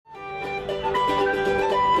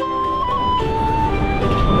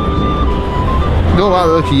don't like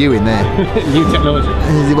the look of you in there. New technology.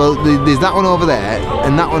 Well, there's that one over there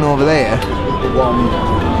and that one over there.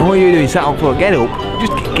 And what are you doing sat on the floor? Get up.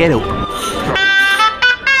 Just get up.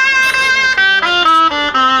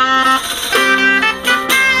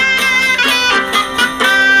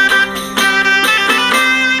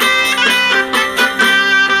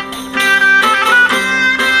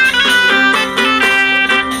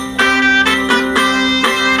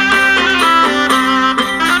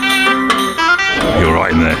 You're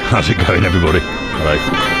right in there. How's it going, everybody? Hello.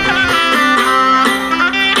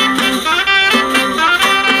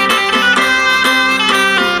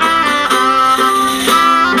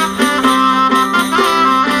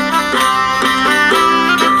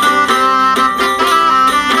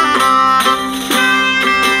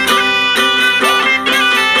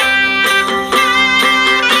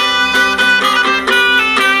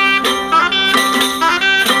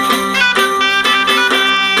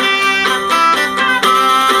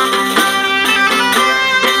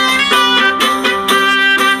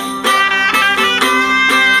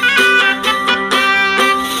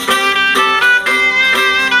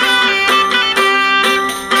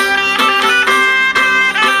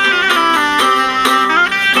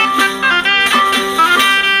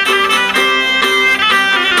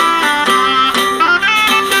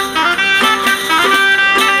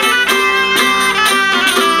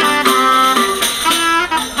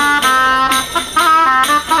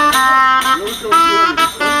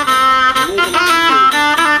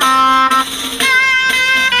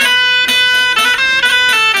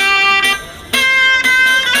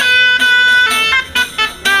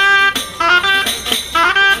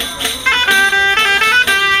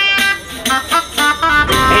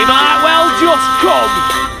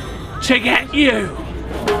 To get you.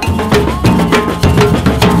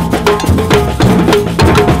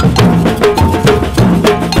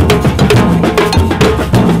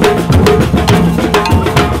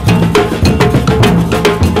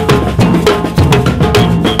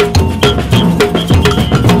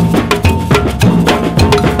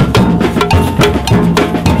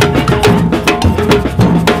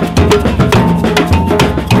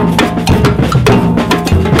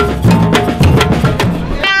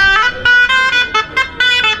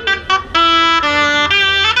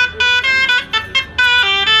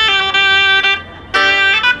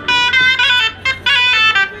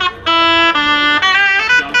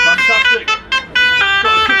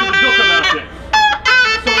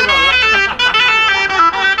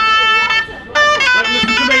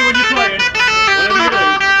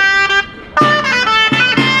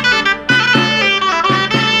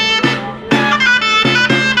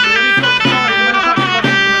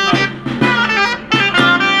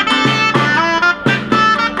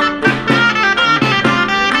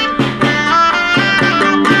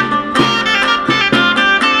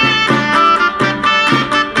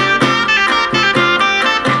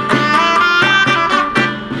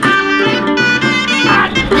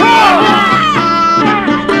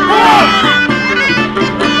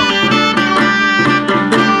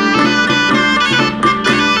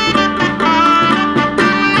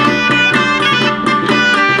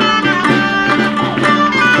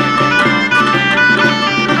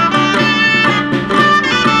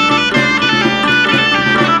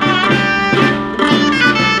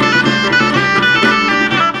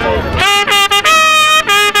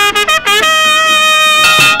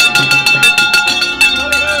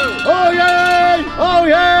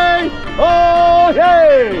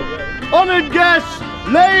 Honoured guests,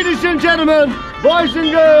 ladies and gentlemen, boys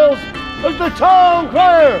and girls, as the town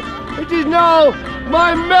crier, it is now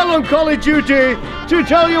my melancholy duty to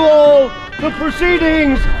tell you all the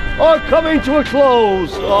proceedings are coming to a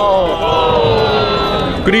close.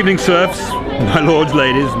 Good evening, serfs, my lords,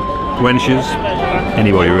 ladies, wenches,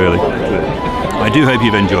 anybody really. I do hope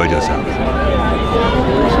you've enjoyed yourselves.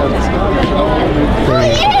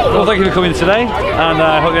 Well, thank you for coming today, and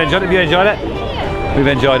I hope you enjoyed it. If you enjoyed it, we've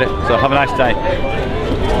enjoyed it, so have a nice day.